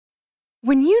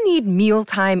When you need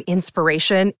mealtime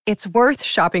inspiration, it's worth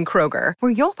shopping Kroger,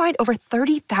 where you'll find over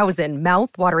 30,000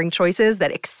 mouth-watering choices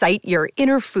that excite your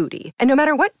inner foodie. And no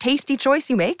matter what tasty choice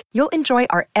you make, you'll enjoy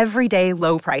our everyday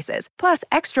low prices, plus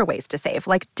extra ways to save,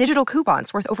 like digital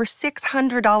coupons worth over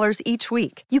 $600 each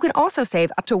week. You can also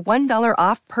save up to $1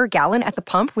 off per gallon at the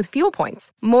pump with fuel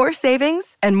points. More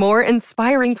savings and more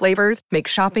inspiring flavors make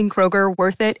shopping Kroger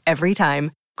worth it every time.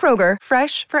 Kroger,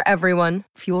 fresh for everyone.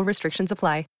 Fuel restrictions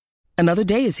apply. Another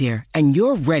day is here, and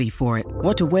you're ready for it.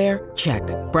 What to wear? Check.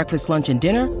 Breakfast, lunch, and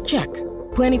dinner? Check.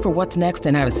 Planning for what's next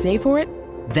and how to save for it?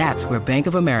 That's where Bank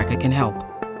of America can help.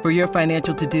 For your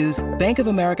financial to-dos, Bank of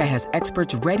America has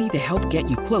experts ready to help get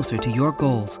you closer to your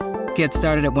goals. Get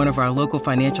started at one of our local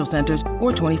financial centers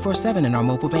or 24/7 in our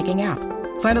mobile banking app.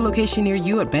 Find a location near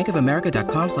you at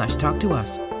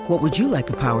bankofamerica.com/talktous. What would you like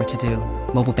the power to do?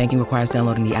 Mobile banking requires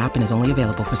downloading the app and is only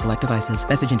available for select devices.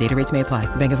 Message and data rates may apply.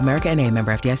 Bank of America N.A.,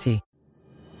 member FDIC.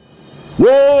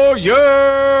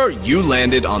 Warrior! You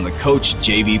landed on the Coach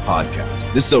JV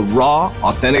podcast. This is a raw,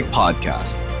 authentic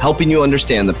podcast helping you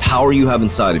understand the power you have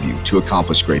inside of you to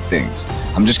accomplish great things.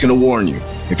 I'm just going to warn you,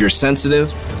 if you're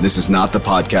sensitive, this is not the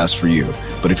podcast for you.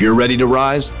 But if you're ready to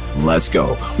rise, let's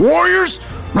go. Warriors,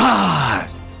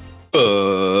 rise!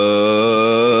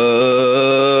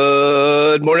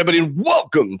 Good morning, everybody, and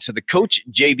welcome to the Coach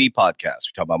JV podcast.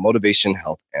 We talk about motivation,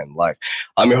 health, and life.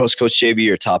 I'm your host, Coach JV,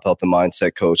 your top health and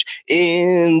mindset coach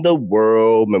in the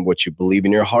world. Remember, what you believe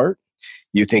in your heart,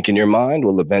 you think in your mind,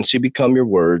 will eventually become your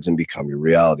words and become your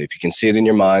reality. If you can see it in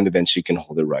your mind, eventually you can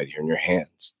hold it right here in your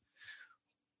hands.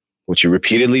 What you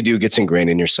repeatedly do gets ingrained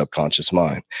in your subconscious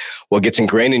mind. What gets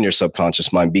ingrained in your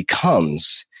subconscious mind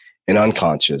becomes an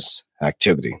unconscious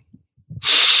activity.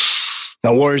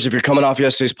 Now, Warriors, if you're coming off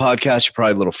yesterday's podcast, you're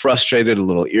probably a little frustrated, a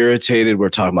little irritated. We're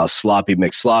talking about sloppy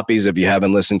McSloppies. If you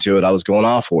haven't listened to it, I was going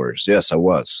off, Warriors. Yes, I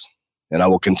was. And I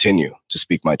will continue to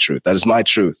speak my truth. That is my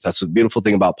truth. That's the beautiful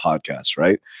thing about podcasts,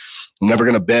 right? I'm never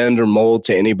going to bend or mold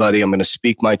to anybody. I'm going to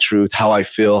speak my truth, how I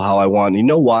feel, how I want. You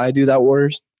know why I do that,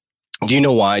 Warriors? Do you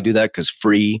know why I do that? Because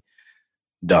freedom.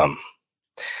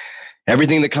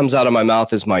 Everything that comes out of my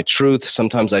mouth is my truth.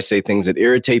 Sometimes I say things that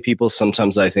irritate people.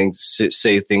 Sometimes I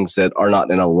say things that are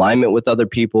not in alignment with other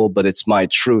people, but it's my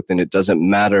truth. And it doesn't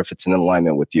matter if it's in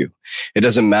alignment with you. It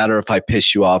doesn't matter if I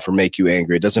piss you off or make you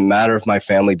angry. It doesn't matter if my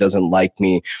family doesn't like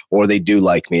me or they do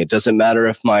like me. It doesn't matter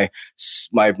if I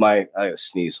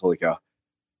sneeze. Holy cow.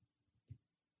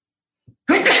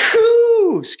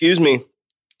 Excuse me.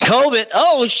 COVID.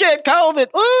 Oh shit.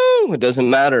 COVID. Ooh, it doesn't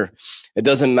matter. It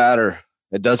doesn't matter.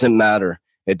 It doesn't matter.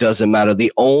 It doesn't matter.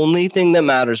 The only thing that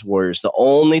matters, Warriors, the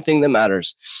only thing that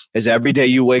matters is every day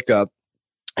you wake up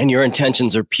and your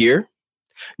intentions are pure,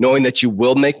 knowing that you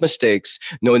will make mistakes,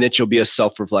 knowing that you'll be a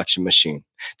self-reflection machine.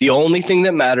 The only thing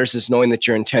that matters is knowing that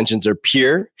your intentions are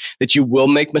pure, that you will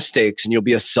make mistakes, and you'll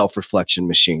be a self-reflection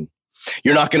machine.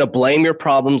 You're not going to blame your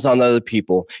problems on other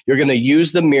people. You're going to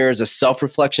use the mirror as a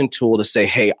self-reflection tool to say,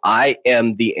 hey, I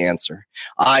am the answer.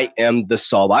 I am the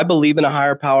solve. I believe in a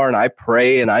higher power, and I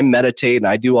pray and I meditate and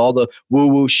I do all the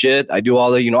woo-woo shit. I do all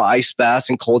the, ice baths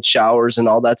and cold showers and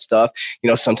all that stuff.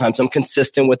 Sometimes I'm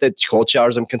consistent with it. Cold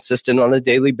showers I'm consistent on a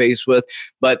daily basis with,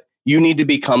 but you need to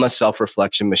become a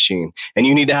self-reflection machine, and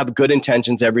you need to have good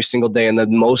intentions every single day. And the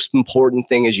most important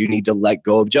thing is you need to let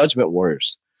go of judgment,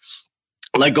 Warriors.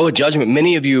 Let go of judgment.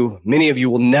 Many of you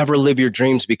will never live your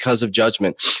dreams because of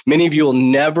judgment. Many of you will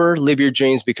never live your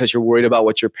dreams because you're worried about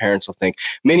what your parents will think.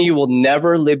 Many of you will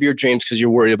never live your dreams because you're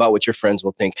worried about what your friends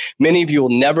will think. Many of you will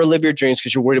never live your dreams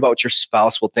because you're worried about what your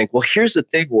spouse will think. Well, here's the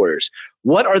thing, Warriors.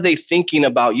 What are they thinking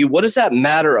about you? What does that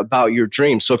matter about your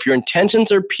dreams? So if your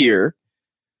intentions are pure,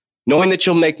 knowing that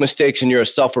you'll make mistakes and you're a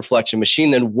self-reflection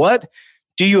machine, then what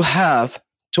do you have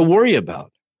to worry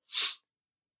about?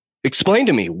 Explain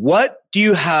to me, what do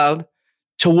you have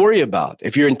to worry about?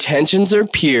 If your intentions are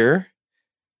pure,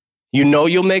 you know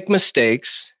you'll make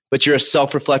mistakes, but you're a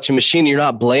self-reflection machine, you're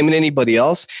not blaming anybody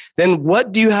else, then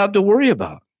what do you have to worry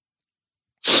about?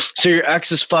 So your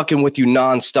ex is fucking with you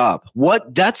nonstop.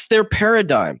 That's their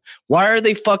paradigm. Why are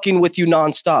they fucking with you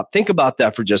nonstop? Think about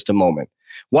that for just a moment.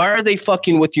 Why are they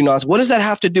fucking with you nonstop? What does that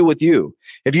have to do with you?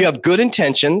 If you have good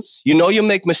intentions, you know you'll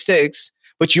make mistakes,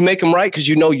 but you make them right because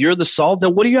you know you're the solve,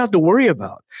 then what do you have to worry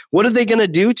about? What are they going to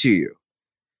do to you?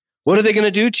 What are they going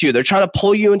to do to you? They're trying to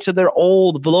pull you into their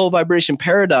old low vibration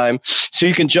paradigm so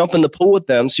you can jump in the pool with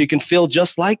them, so you can feel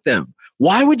just like them.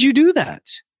 Why would you do that?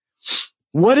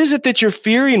 What is it that you're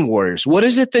fearing, Warriors? What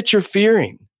is it that you're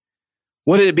fearing?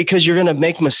 What is it? Because you're going to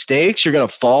make mistakes? You're going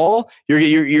to fall? You're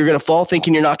going to fall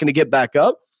thinking you're not going to get back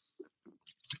up?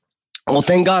 Well,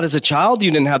 thank God as a child,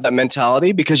 you didn't have that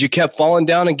mentality because you kept falling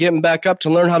down and getting back up to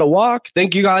learn how to walk.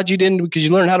 Thank you, God, you didn't because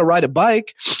you learned how to ride a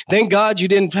bike. Thank God you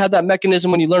didn't have that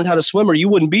mechanism when you learned how to swim, or you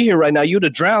wouldn't be here right now. You'd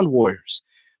have drowned, warriors.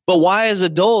 But why as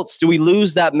adults do we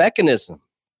lose that mechanism?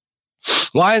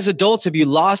 Why as adults have you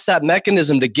lost that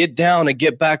mechanism to get down and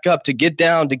get back up, to get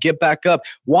down, to get back up?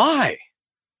 Why?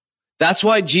 That's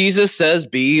why Jesus says,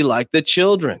 be like the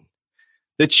children.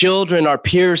 The children are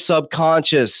pure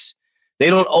subconscious. They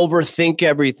don't overthink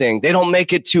everything. They don't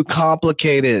make it too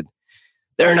complicated.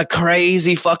 They're in a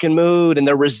crazy fucking mood and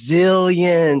they're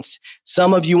resilient.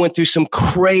 Some of you went through some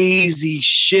crazy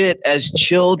shit as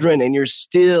children and you're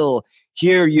still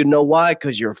here. You know why?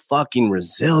 Because you're fucking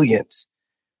resilient.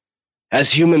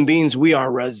 As human beings, we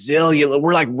are resilient.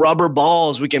 We're like rubber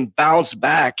balls. We can bounce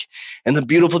back. And the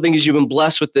beautiful thing is you've been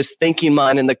blessed with this thinking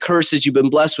mind, and the curse is you've been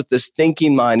blessed with this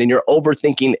thinking mind, and you're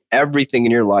overthinking everything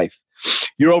in your life.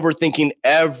 You're overthinking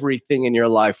everything in your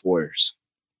life, warriors.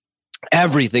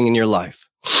 Everything in your life.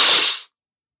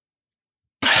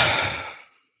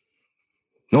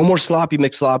 No more sloppy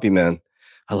McSloppy, man.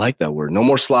 I like that word. No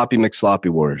more sloppy McSloppy,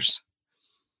 warriors.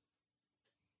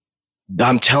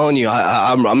 I'm telling you,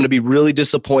 I'm going to be really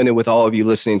disappointed with all of you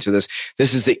listening to this.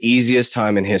 This is the easiest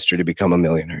time in history to become a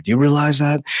millionaire. Do you realize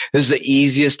that? This is the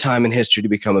easiest time in history to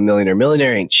become a millionaire.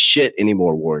 Millionaire ain't shit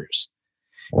anymore, warriors.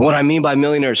 And what I mean by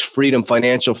millionaire is freedom,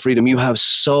 financial freedom. You have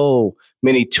so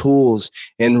many tools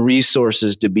and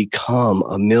resources to become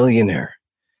a millionaire,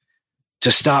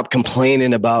 to stop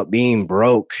complaining about being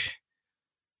broke.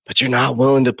 But you're not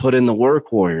willing to put in the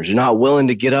work, warriors. You're not willing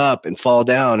to get up and fall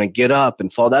down and get up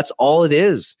and fall. That's all it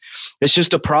is. It's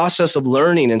just a process of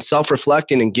learning and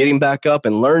self-reflecting and getting back up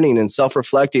and learning and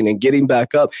self-reflecting and getting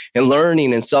back up and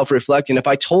learning and self-reflecting. If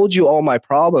I told you all my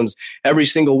problems every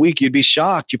single week, you'd be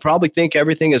shocked. You probably think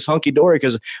everything is hunky-dory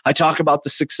because I talk about the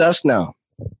success now.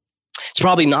 It's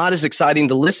probably not as exciting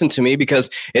to listen to me because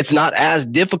it's not as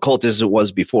difficult as it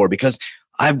was before, because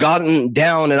I've gotten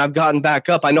down and I've gotten back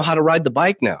up. I know how to ride the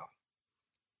bike now.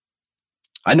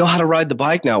 I know how to ride the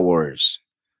bike now, warriors.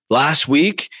 Last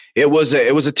week, it was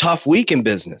a tough week in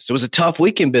business. It was a tough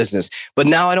week in business. But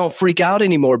now I don't freak out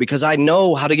anymore because I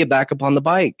know how to get back up on the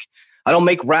bike. I don't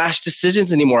make rash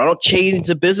decisions anymore. I don't change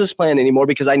the business plan anymore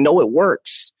because I know it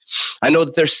works. I know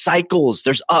that there's cycles,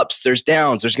 there's ups, there's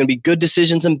downs. There's going to be good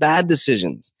decisions and bad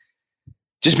decisions.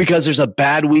 Just because there's a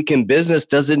bad week in business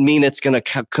doesn't mean it's going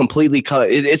to completely cut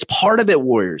it. It's part of it,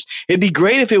 warriors. It'd be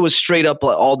great if it was straight up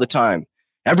all the time.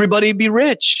 Everybody be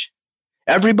rich.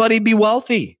 Everybody be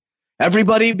wealthy.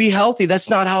 Everybody be healthy. That's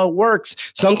not how it works.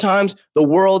 Sometimes the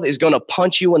world is going to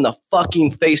punch you in the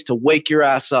fucking face to wake your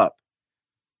ass up.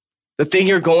 The thing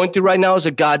you're going through right now is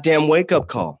a goddamn wake-up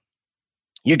call.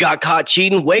 You got caught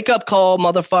cheating. Wake up call,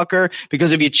 motherfucker.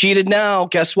 Because if you cheated now,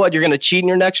 guess what? You're going to cheat in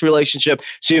your next relationship.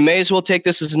 So you may as well take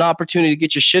this as an opportunity to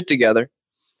get your shit together.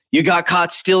 You got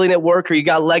caught stealing at work, or you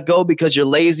got let go because you're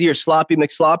lazy or sloppy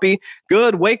McSloppy.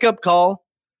 Good. Wake up call.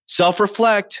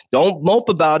 Self-reflect. Don't mope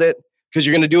about it because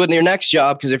you're going to do it in your next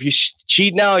job. Because if you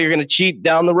cheat now, you're going to cheat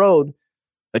down the road.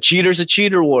 A cheater's a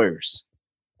cheater, warriors.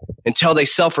 Until they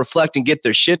self-reflect and get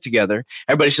their shit together.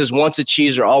 Everybody says once a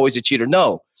cheater, always a cheater.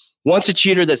 No. Once a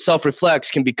cheater that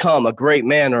self-reflects can become a great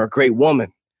man or a great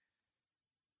woman.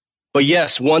 But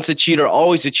yes, once a cheater,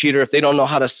 always a cheater if they don't know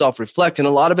how to self-reflect. And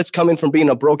a lot of it's coming from being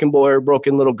a broken boy or a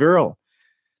broken little girl.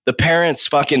 The parents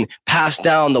fucking passed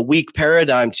down the weak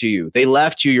paradigm to you. They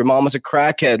left you. Your mom was a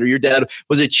crackhead, or your dad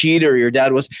was a cheater, or your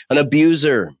dad was an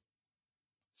abuser.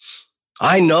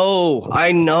 I know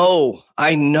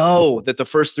that the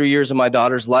first 3 years of my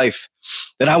daughter's life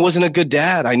that I wasn't a good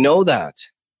dad. I know that.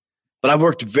 But I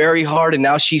worked very hard, and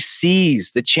now she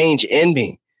sees the change in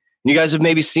me. And you guys have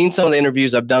maybe seen some of the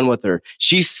interviews I've done with her.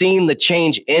 She's seen the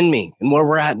change in me and where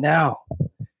we're at now.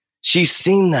 She's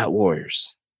seen that,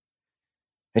 warriors.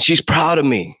 And she's proud of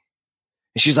me.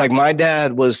 And she's like, my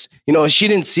dad was, she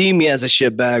didn't see me as a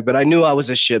shitbag, but I knew I was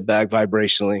a shitbag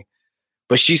vibrationally.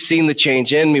 But she's seen the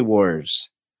change in me, warriors,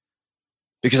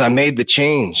 because I made the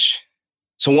change.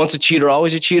 So once a cheater,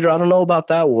 always a cheater. I don't know about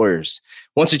that, warriors.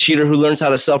 Once a cheater who learns how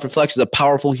to self-reflect is a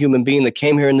powerful human being that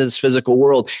came here into this physical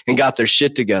world and got their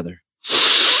shit together.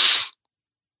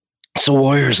 So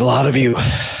warriors, a lot of you,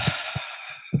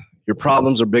 your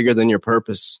problems are bigger than your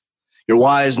purpose. Your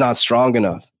why is not strong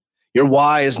enough. Your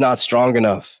why is not strong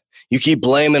enough. You keep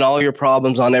blaming all your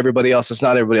problems on everybody else. It's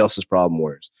not everybody else's problem,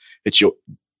 warriors. It's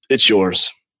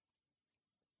yours.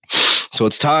 So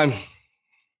it's time.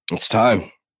 It's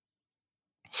time.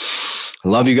 I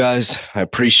love you guys. I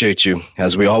appreciate you.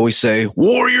 As we always say,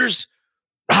 warriors,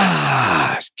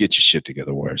 get your shit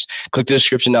together, warriors. Click the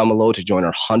description down below to join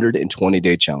our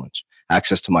 120-day challenge.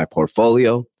 access to my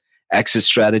portfolio, exit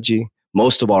strategy,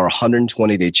 most of our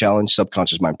 120-day challenge,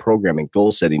 subconscious mind programming,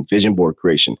 goal setting, vision board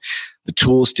creation, the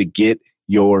tools to get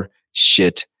your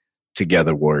shit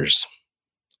together, warriors.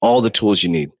 All the tools you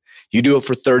need. You do it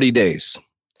for 30 days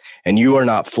and you are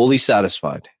not fully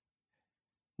satisfied,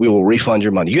 we will refund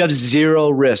your money. You have zero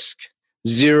risk.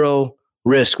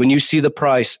 When you see the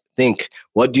price, think,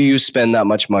 what do you spend that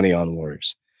much money on,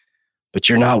 warriors? But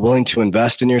you're not willing to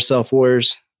invest in yourself,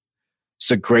 warriors. It's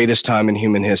the greatest time in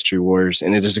human history, warriors,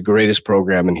 and it is the greatest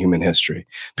program in human history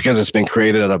because it's been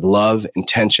created out of love,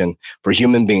 intention for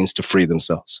human beings to free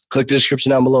themselves. Click the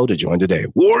description down below to join today.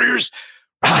 Warriors,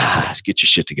 let's get your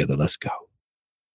shit together. Let's go.